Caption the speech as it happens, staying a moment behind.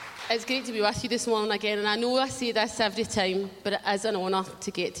It's great to be with you this morning again, and I know I say this every time, but it is an honour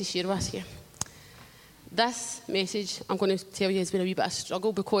to get to share with you. This message, I'm going to tell you, has been a wee bit of a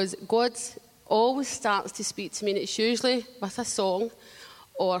struggle because God always starts to speak to me, and it's usually with a song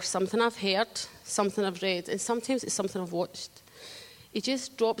or something I've heard, something I've read, and sometimes it's something I've watched. He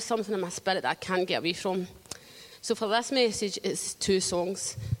just drops something in my spirit that I can't get away from. So for this message, it's 2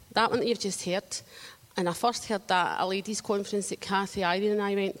 songs. That one that you've just heard, and I first heard that at a ladies' conference that Kathy, Irene and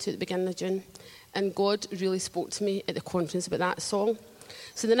I went to at the beginning of June, and God really spoke to me at the conference about that song.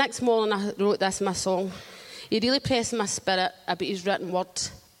 So the next morning I wrote this in my song. He really pressed my spirit about his written word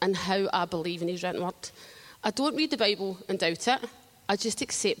and how I believe in his written word. I don't read the Bible and doubt it. I just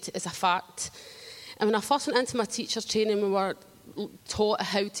accept it as a fact. And when I first went into my teacher's training, we were taught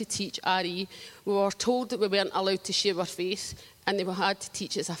how to teach RE. We were told that we weren't allowed to share our faith and they had to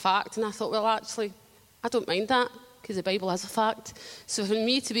teach it as a fact. And I thought, well, actually, I don't mind that because the Bible is a fact. So for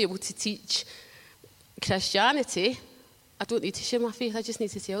me to be able to teach Christianity, I don't need to share my faith. I just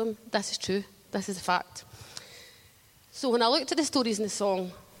need to tell them, this is true. This is a fact. So when I looked at the stories in the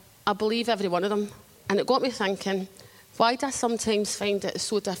song, I believe every one of them. And it got me thinking, why do I sometimes find it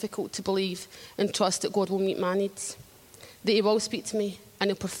so difficult to believe and trust that God will meet my needs? That he will speak to me and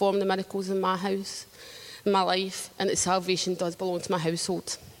he'll perform the miracles in my house, in my life, and that salvation does belong to my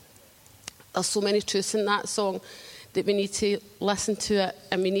household. There's so many truths in that song that we need to listen to it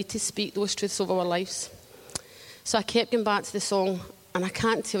and we need to speak those truths over our lives. So I kept going back to the song, and I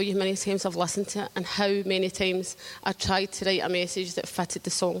can't tell you how many times I've listened to it and how many times I tried to write a message that fitted the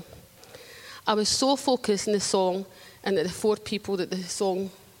song. I was so focused on the song and that the 4 people that the song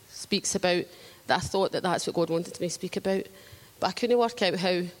speaks about that I thought that that's what God wanted me to speak about. But I couldn't work out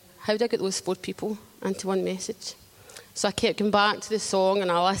how did I get those 4 people into one message. So I kept going back to the song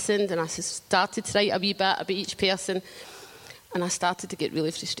and I listened and I started to write a wee bit about each person, and I started to get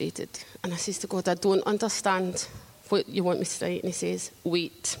really frustrated. And I says to God, I don't understand what you want me to write. And he says,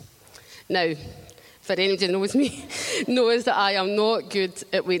 wait. Now, for anybody who knows me, knows that I am not good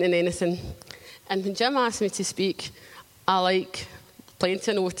at waiting anything. And when Jim asked me to speak, I like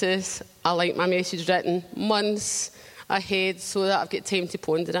plenty of notice. I like my message written months ahead so that I've got time to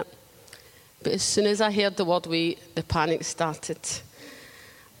ponder it. But as soon as I heard the word wait, the panic started.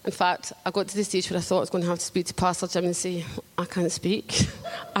 In fact, I got to the stage where I thought I was going to have to speak to Pastor Jim and say, I can't speak.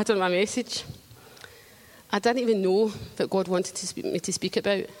 I don't know my message. I didn't even know what God wanted me to speak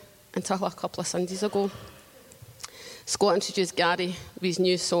about until a couple of Sundays ago. Scott introduced Gary with his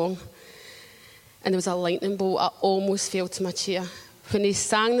new song, and there was a lightning bolt. I almost fell to my chair. When he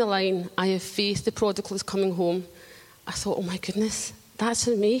sang the line, I have faith, the prodigal is coming home, I thought, oh my goodness, that's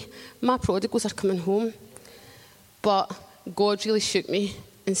for me. My prodigals are coming home. But God really shook me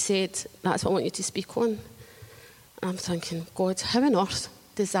and said, that's what I want you to speak on. And I'm thinking, God, how on earth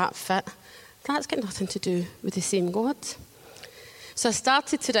does that fit? That's got nothing to do with the same God. So I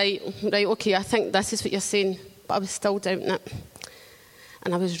started to write, right, okay, I think this is what you're saying, but I was still doubting it.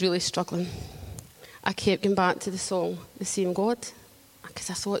 And I was really struggling. I kept going back to the song, The Same God, because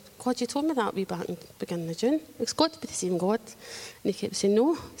I thought, God, you told me that way back in the beginning of June. It's got to be the same God. And he kept saying,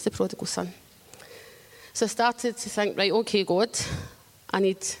 no, it's the prodigal son. So I started to think, right, okay, God, I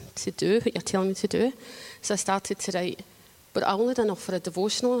need to do what you're telling me to do. So I started to write, but I only done enough for a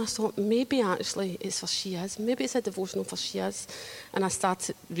devotional. And I thought, maybe actually it's for She Is. Maybe it's a devotional for She Is. And I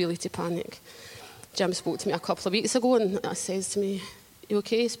started really to panic. Jim spoke to me a couple of weeks ago and says to me, you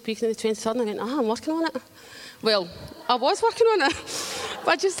okay, speaking on the 23rd? And I went, I'm working on it. Well, I was working on it,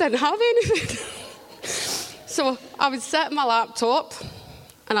 but I just didn't have anything. So I would sit at my laptop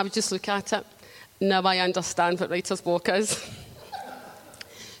and I would just look at it. Now I understand what writer's block is.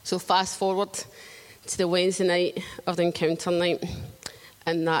 So fast forward to the Wednesday night of the encounter night,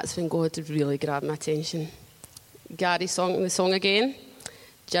 and that's when God really grabbed my attention. Gary sang the song again.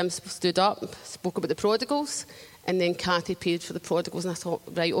 Jim stood up, spoke about the prodigals, and then Kathy prayed for the prodigals, and I thought,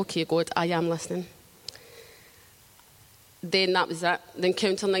 right, okay, God, I am listening. Then that was it. The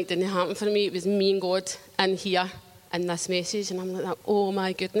encounter night didn't happen for me. It was me and God in here in this message, and I'm like, oh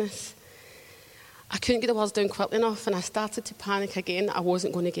my goodness. I couldn't get the words down quickly enough, and I started to panic again that I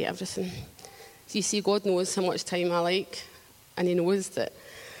wasn't going to get everything. So you see, God knows how much time I like, and he knows that,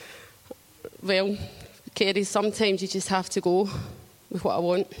 well, Kerry, sometimes you just have to go with what I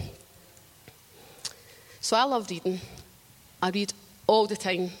want. So I love reading. I read all the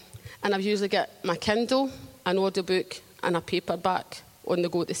time, and I've usually got my Kindle, an audiobook, and a paperback on the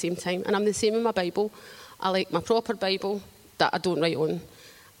go at the same time. And I'm the same with my Bible. I like my proper Bible that I don't write on.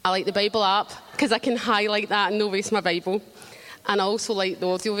 I like the Bible app because I can highlight that and no waste my Bible. And I also like the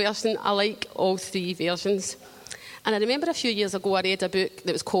audio version. I like all 3 versions. And I remember a few years ago I read a book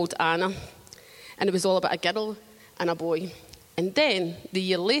that was called Anna, and it was all about a girl and a boy. And then, the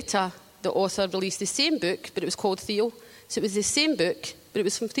year later, the author released the same book, but it was called Theo. So it was the same book, but it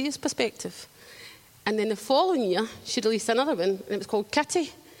was from Theo's perspective. And then the following year, she released another one, and it was called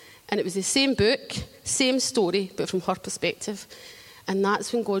Kitty. And it was the same book, same story, but from her perspective. And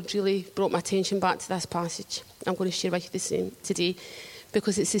that's when God really brought my attention back to this passage. I'm going to share with you the same today,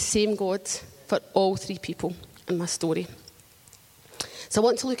 because it's the same God for all three people in my story. So I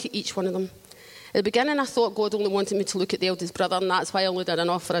want to look at each one of them. At the beginning, I thought God only wanted me to look at the eldest brother, and that's why I only did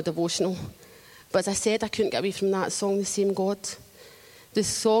enough for a devotional. But as I said, I couldn't get away from that song, The Same God. The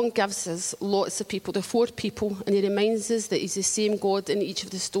song gives us lots of people, the four people, and he reminds us that he's the same God in each of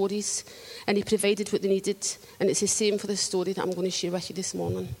the stories, and he provided what they needed, and it's the same for the story that I'm going to share with you this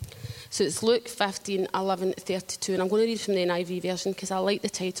morning. So it's Luke 15:11-32, and I'm going to read from the NIV version because I like the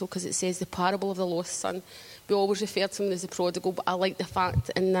title, because it says the parable of the lost son. We always refer to him as the prodigal, but I like the fact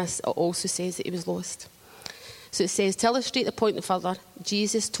that in this it also says that he was lost. So it says, to illustrate the point further,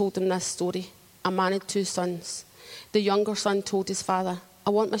 Jesus told them this story. A man had 2 sons. The younger son told his father, I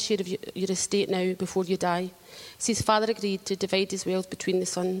want my share of your estate now before you die. So his father agreed to divide his wealth between the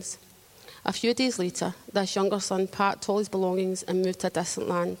sons. A few days later, this younger son packed all his belongings and moved to a distant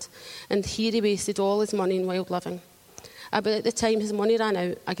land, and here he wasted all his money in wild living. About the time his money ran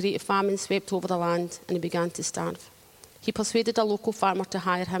out, a great famine swept over the land, and he began to starve. He persuaded a local farmer to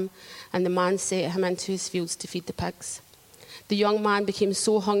hire him, and the man set him into his fields to feed the pigs. The young man became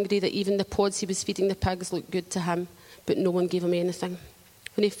so hungry that even the pods he was feeding the pigs looked good to him, but no one gave him anything.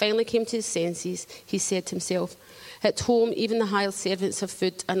 When he finally came to his senses, he said to himself, at home, even the hired servants have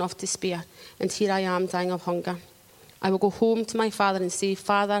food enough to spare, and here I am dying of hunger. I will go home to my father and say,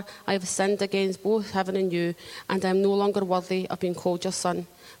 Father, I have sinned against both heaven and you, and I am no longer worthy of being called your son.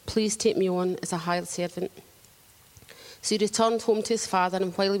 Please take me on as a hired servant. So he returned home to his father,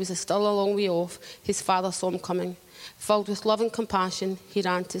 and while he was still a long way off, his father saw him coming. Filled with love and compassion, he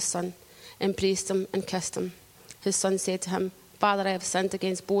ran to his son, embraced him and kissed him. His son said to him, Father, I have sinned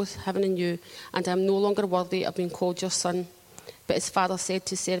against both heaven and you, and I am no longer worthy of being called your son. But his father said to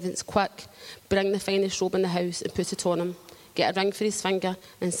his servants, quick, bring the finest robe in the house and put it on him. Get a ring for his finger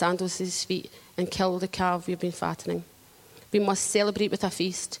and sandals for his feet, and kill the calf we have been fattening. We must celebrate with a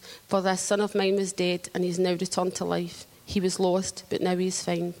feast, for this son of mine was dead, and he is now returned to life. He was lost, but now he is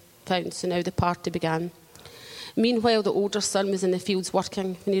found, so now the party began. Meanwhile, the older son was in the fields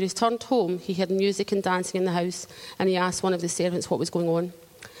working. When he returned home, he heard music and dancing in the house, and he asked one of the servants what was going on.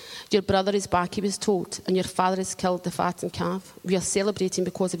 Your brother is back, he was told, and your father has killed the fattened calf. We are celebrating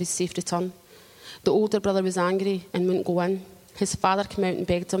because of his safe return. The older brother was angry and wouldn't go in. His father came out and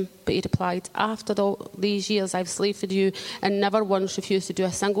begged him, but he replied, after all these years I've slaved for you and never once refused to do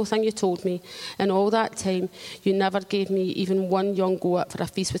a single thing you told me. And all that time, you never gave me even one young goat for a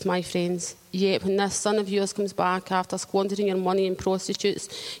feast with my friends. Yet when this son of yours comes back after squandering your money in prostitutes,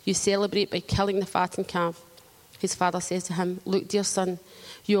 you celebrate by killing the fattened calf. His father says to him, look, dear son,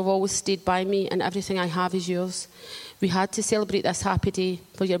 you have always stayed by me, and everything I have is yours. We had to celebrate this happy day,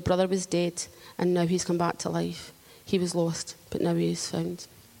 for your brother was dead, and now he's come back to life. He was lost, but now he is found.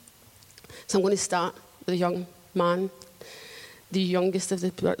 So I'm going to start with the young man, the youngest of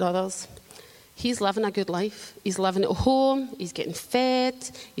the brothers. He's living a good life. He's living at home. He's getting fed.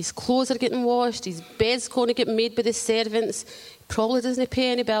 His clothes are getting washed. His bed's going to get made by the servants. He probably doesn't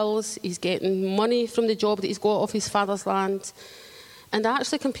pay any bills. He's getting money from the job that he's got off his father's land. And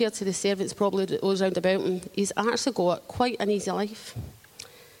actually, compared to the servants probably that goes round about him, he's actually got quite an easy life.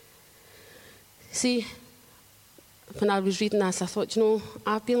 See, when I was reading this, I thought,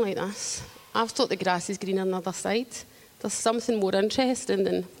 I've been like this. I've thought the grass is greener on the other side. There's something more interesting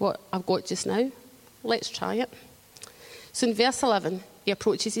than what I've got just now. Let's try it. So in verse 11, he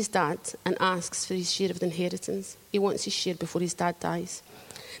approaches his dad and asks for his share of the inheritance. He wants his share before his dad dies.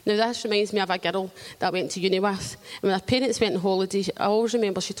 Now, this reminds me of a girl that I went to uni with. And when her parents went on holiday, I always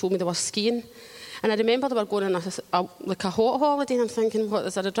remember she told me they were skiing. And I remember they were going on a hot holiday, and I'm thinking, what,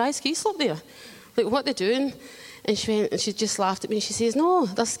 is there a dry ski slope there? Like, what are they doing? And she went, and she just laughed at me, and she says, no,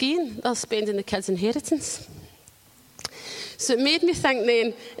 they're skiing. They're spending the kids' inheritance. So it made me think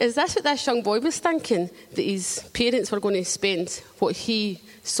then, is this what this young boy was thinking? That his parents were going to spend what he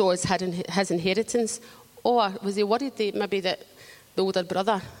saw as his inheritance? Or was he worried that maybe that the older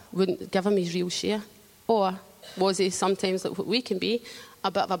brother wouldn't give him his real share? Or was he sometimes, like what we can be, a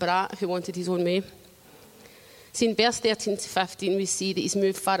bit of a brat who wanted his own way? See, in verse 13 to 15, we see that he's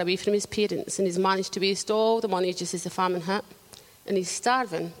moved far away from his parents and he's managed to waste all the money just as the famine hit. And he's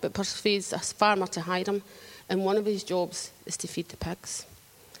starving, but persuades a farmer to hire him, and one of his jobs is to feed the pigs.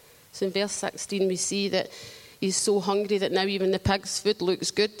 So in verse 16, we see that He's so hungry that now even the pig's food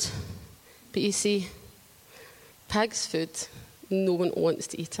looks good. But you see, pig's food, no one wants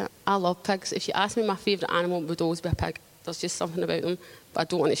to eat it. I love pigs. If you ask me, my favourite animal would always be a pig. There's just something about them, but I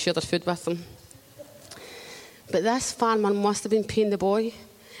don't want to share their food with them. But this farmer must have been paying the boy.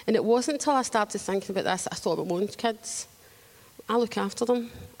 And it wasn't until I started thinking about this, I thought about my own kids. I look after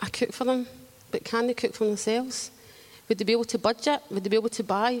them, I cook for them, but can they cook for themselves? Would they be able to budget? Would they be able to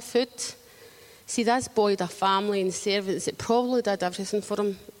buy food? See, this boy had a family and servants that probably did everything for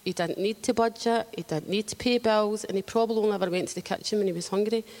him. He didn't need to budget, he didn't need to pay bills, and he probably never went to the kitchen when he was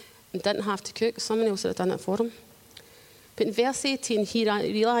hungry and didn't have to cook. Someone else would have done it for him. But in verse 18, he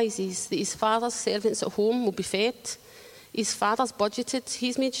realises that his father's servants at home will be fed. His father's budgeted.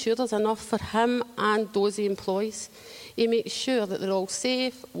 He's made sure there's enough for him and those he employs. He makes sure that they're all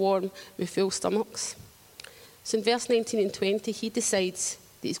safe, warm, with full stomachs. So in verse 19 and 20, he decides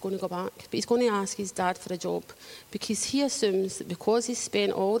that he's going to go back. But he's going to ask his dad for a job because he assumes that because he's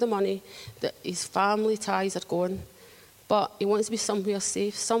spent all the money that his family ties are gone. But he wants to be somewhere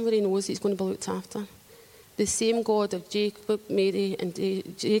safe, somewhere he knows he's going to be looked after. The same God of Jacob,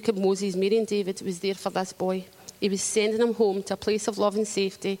 Moses, Mary and David was there for this boy. He was sending him home to a place of love and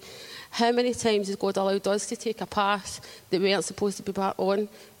safety. How many times has God allowed us to take a path that we aren't supposed to be back on,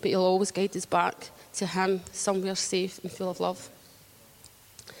 but he'll always guide us back to him, somewhere safe and full of love.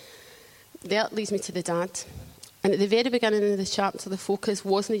 That leads me to the dad. And at the very beginning of the chapter, the focus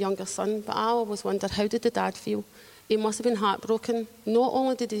wasn't the younger son, but I always wondered, how did the dad feel? He must have been heartbroken. Not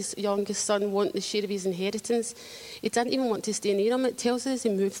only did his youngest son want the share of his inheritance, he didn't even want to stay near him. It tells us he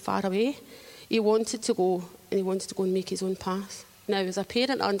moved far away. He wanted to go, and he wanted to go and make his own path. Now, as a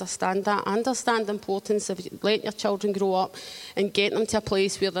parent, I understand that. I understand the importance of letting your children grow up and getting them to a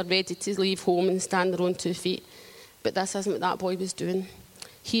place where they're ready to leave home and stand their own 2 feet. But this isn't what that boy was doing.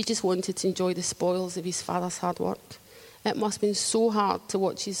 He just wanted to enjoy the spoils of his father's hard work. It must have been so hard to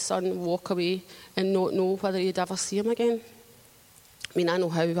watch his son walk away and not know whether he'd ever see him again. I mean, I know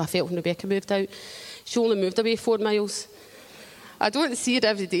how I felt when Rebecca moved out. She only moved away 4 miles. I don't see her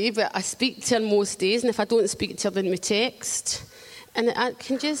every day, but I speak to her most days, and if I don't speak to her, then we text. And it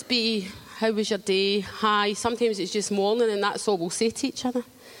can just be, how was your day? Hi. Sometimes it's just morning, and that's all we'll say to each other.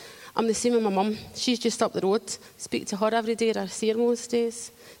 I'm the same with my mum. She's just up the road. Speak to her every day, or I see her most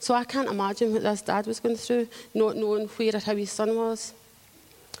days. So I can't imagine what this dad was going through, not knowing where or how his son was.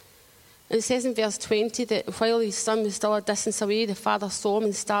 And it says in verse 20 that while his son was still a distance away, the father saw him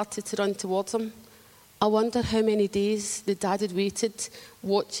and started to run towards him. I wonder how many days the dad had waited,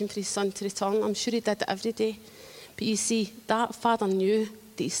 watching for his son to return. I'm sure he did it every day. But you see, that father knew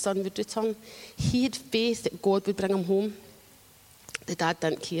that his son would return. He had faith that God would bring him home. The dad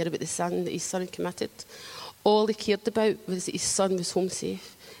didn't care about the sin that his son had committed. All he cared about was that his son was home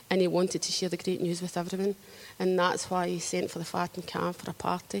safe, and he wanted to share the great news with everyone. And that's why he sent for the fattened calf for a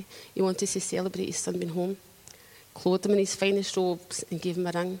party. He wanted to celebrate his son being home. Clothed him in his finest robes and gave him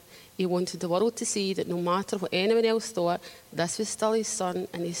a ring. He wanted the world to see that no matter what anyone else thought, this was still his son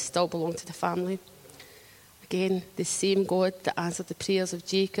and he still belonged to the family. Again, the same God that answered the prayers of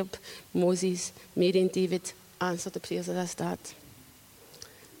Jacob, Moses, Mary and David answered the prayers of this dad.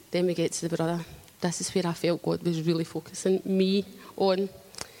 Then we get to the brother. This is where I felt God was really focusing me on.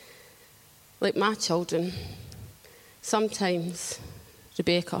 Like my children, sometimes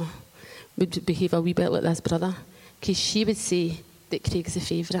Rebecca would behave a wee bit like this brother, because she would say that Craig's the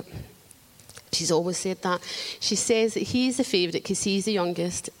favourite. She's always said that. She says that he's the favourite because he's the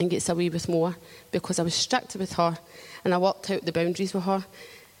youngest and gets away with more, because I was strict with her and I worked out the boundaries with her.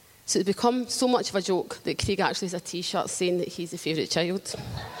 So it's become so much of a joke that Craig actually has a T-shirt saying that he's the favourite child.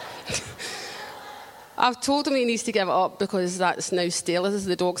 I've told him he needs to give it up because that's now Stella's,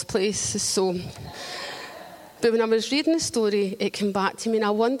 the dog's place. So, but when I was reading the story, it came back to me, and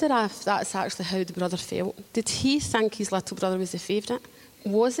I wonder if that's actually how the brother felt. Did he think his little brother was the favourite?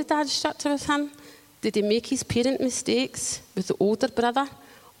 Was the dad stricter with him? Did he make his parent mistakes with the older brother?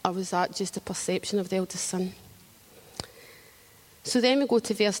 Or was that just a perception of the eldest son? So then we go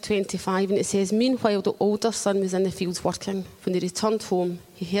to verse 25, and it says, meanwhile, the older son was in the fields working. When he returned home,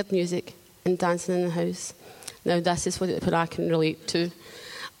 he heard music and dancing in the house. Now, this is what I can relate to.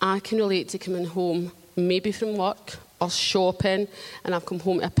 I can relate to coming home, maybe from work or shopping, and I've come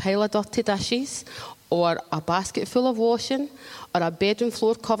home to a pile of dirty dishes, or a basket full of washing, or a bedroom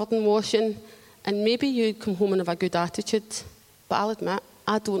floor covered in washing, and maybe you come home and have a good attitude. But I'll admit,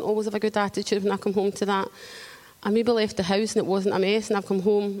 I don't always have a good attitude when I come home to that. I maybe left the house and it wasn't a mess, and I've come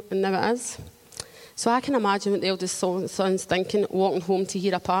home and now it is. So I can imagine what the eldest son's thinking, walking home to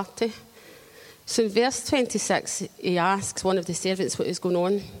hear a party. So in verse 26, he asks one of the servants what is going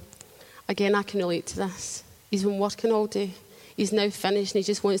on. Again, I can relate to this. He's been working all day. He's now finished and he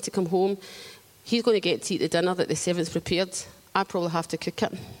just wants to come home. He's going to get to eat the dinner that the servants prepared. I probably have to cook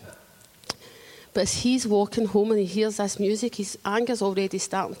it. But as he's walking home and he hears this music, his anger's already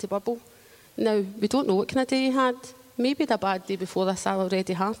starting to bubble. Now, we don't know what kind of day he had. Maybe the bad day before this had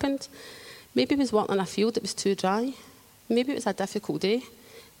already happened. Maybe he was working in a field that was too dry. Maybe it was a difficult day.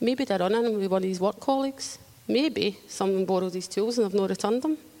 Maybe they're running with one of his work colleagues. Maybe someone borrowed his tools and they've not returned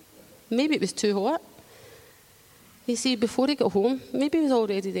them. Maybe it was too hot. You see, before he got home, maybe he was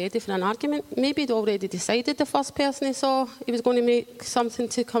already ready for an argument. Maybe he'd already decided the first person he saw he was going to make something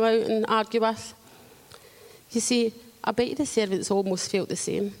to come out and argue with. You see, I bet you the servants almost felt the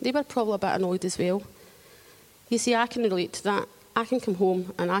same. They were probably a bit annoyed as well. You see, I can relate to that. I can come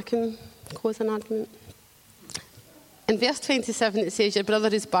home and I can cause an argument. In verse 27 it says, your brother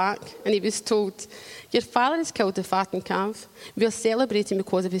is back, and he was told, your father has killed the fattened calf. We are celebrating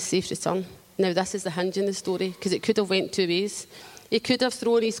because of his safe return. Now this is the hinge in the story, because it could have went two ways. He could have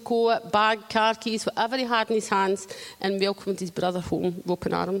thrown his coat, bag, car keys, whatever he had in his hands, and welcomed his brother home with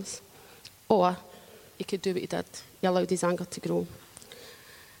open arms. Or he could do what he did. He allowed his anger to grow.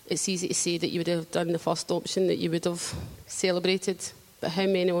 It's easy to say that you would have done the first option, that you would have celebrated, but how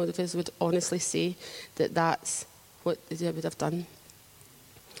many of us would honestly say that that's what they would have done?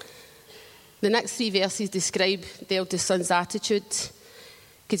 The next three verses describe the eldest son's attitude,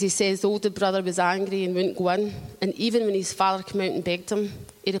 because he says the older brother was angry and wouldn't go in, and even when his father came out and begged him,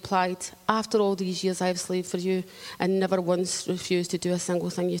 he replied, after all these years I have slaved for you and never once refused to do a single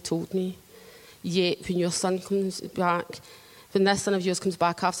thing you told me. Yet when your son comes back, when this son of yours comes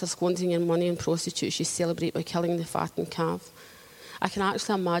back after squandering your money and prostitutes, you celebrate by killing the fattened calf. I can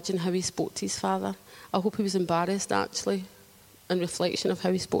actually imagine how he spoke to his father. I hope he was embarrassed, actually, in reflection of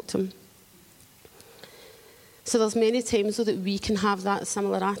how he spoke to him. So there's many times, though, that we can have that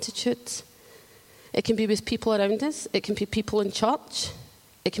similar attitude. It can be with people around us. It can be people in church.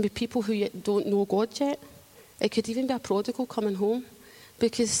 It can be people who don't know God yet. It could even be a prodigal coming home.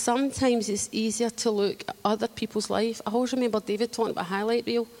 Because sometimes it's easier to look at other people's life. I always remember David talking about a highlight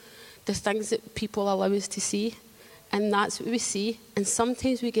reel, the things that people allow us to see. And that's what we see. And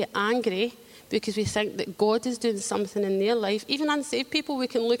sometimes we get angry because we think that God is doing something in their life. Even unsaved people, we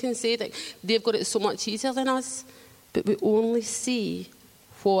can look and say that they've got it so much easier than us. But we only see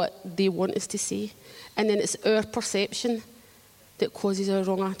what they want us to see. And then it's our perception that causes our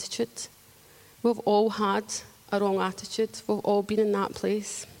wrong attitude. We've all had a wrong attitude. We've all been in that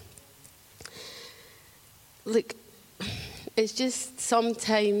place. Like, it's just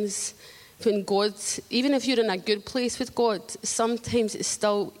sometimes when God, even if you're in a good place with God, sometimes it's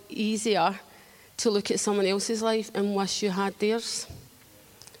still easier to look at someone else's life and wish you had theirs.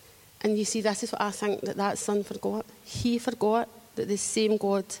 And you see, this is what I think that son forgot. He forgot that the same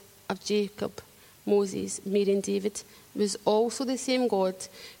God of Jacob, Moses, Mary and David was also the same God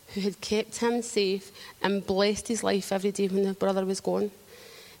who had kept him safe and blessed his life every day when the brother was gone.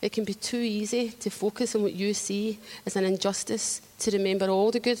 It can be too easy to focus on what you see as an injustice, to remember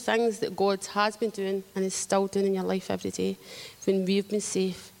all the good things that God has been doing and is still doing in your life every day when we've been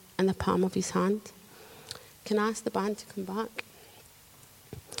safe in the palm of his hand. Can I ask the band to come back?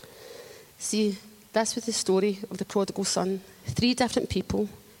 See, this was the story of the prodigal son. Three different people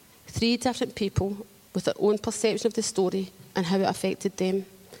with their own perception of the story and how it affected them.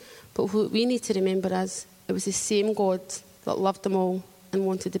 But what we need to remember is it was the same God that loved them all and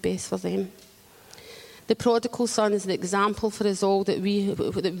wanted the best for them. The prodigal son is an example for us all that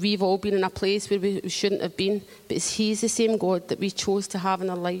we've all been in a place where we shouldn't have been, but he's the same God that we chose to have in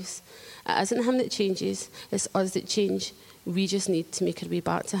our lives. It isn't him that changes, it's us that change. We just need to make our way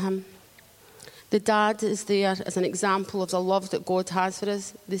back to him. The dad is there as an example of the love that God has for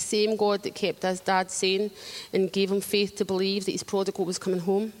us. The same God that kept his dad sane and gave him faith to believe that his prodigal was coming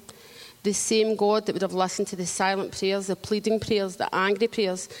home. The same God that would have listened to the silent prayers, the pleading prayers, the angry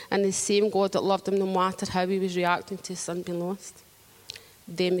prayers, and the same God that loved him no matter how he was reacting to his son being lost.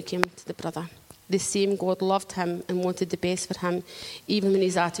 Then we came to the brother. The same God loved him and wanted the best for him, even when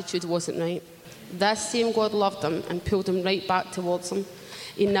his attitude wasn't right. This same God loved him and pulled him right back towards him.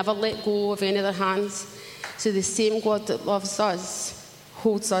 He never let go of any of their hands. So the same God that loves us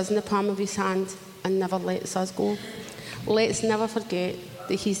holds us in the palm of his hand and never lets us go. Let's never forget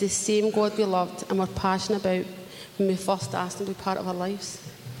that he's the same God we loved and were passionate about when we first asked him to be part of our lives.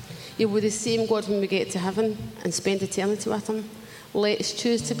 He will be the same God when we get to heaven and spend eternity with him. Let's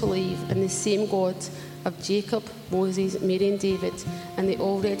choose to believe in the same God of Jacob, Moses, Mary and David, and they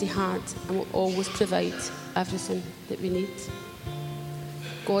already had and will always provide everything that we need.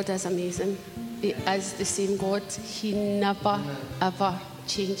 God is amazing. He is the same God. He never, ever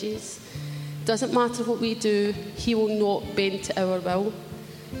changes. Doesn't matter what we do, he will not bend to our will.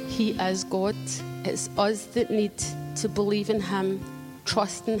 He is God. It's us that need to believe in him,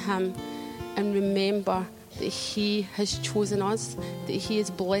 trust in him, and remember that he has chosen us, that he is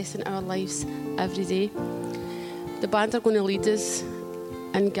blessing our lives every day. The band are going to lead us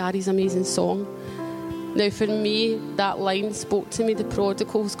in Gary's amazing song. Now for me, that line spoke to me, the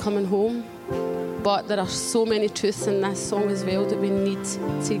prodigal's coming home. But there are so many truths in this song as well that we need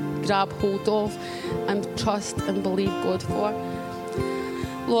to grab hold of and trust and believe God for.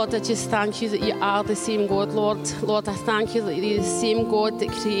 Lord, I just thank you that you are the same God, Lord. Lord, I thank you that you're the same God that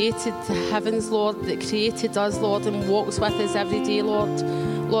created the heavens, Lord, that created us, Lord, and walks with us every day, Lord.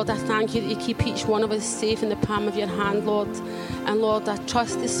 Lord, I thank you that you keep each one of us safe in the palm of your hand, Lord. And Lord, I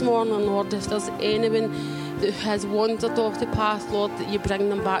trust this morning, Lord, if there's anyone that has wandered off the path, Lord, that you bring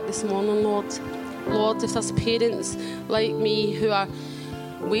them back this morning, Lord. Lord, if there's parents like me who are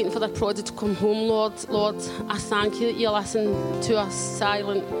waiting for their prodigal to come home, Lord, I thank you that you listen to our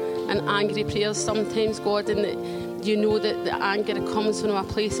silent and angry prayers sometimes, God, and that you know that the anger comes from a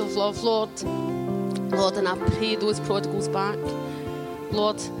place of love, Lord. Lord, and I pray those prodigals back,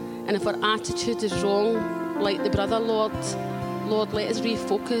 Lord, and if our attitude is wrong, like the brother, Lord, let us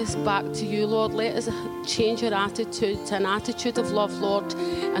refocus back to you, Lord. Let us change our attitude to an attitude of love, Lord,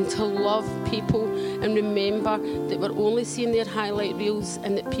 and to love people and remember that we're only seeing their highlight reels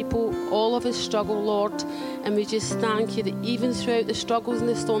and that people, all of us struggle, Lord. And we just thank you that even throughout the struggles and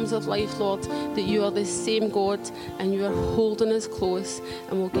the storms of life, Lord, that you are the same God and you are holding us close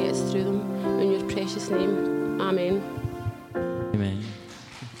and will get us through them. In your precious name, amen.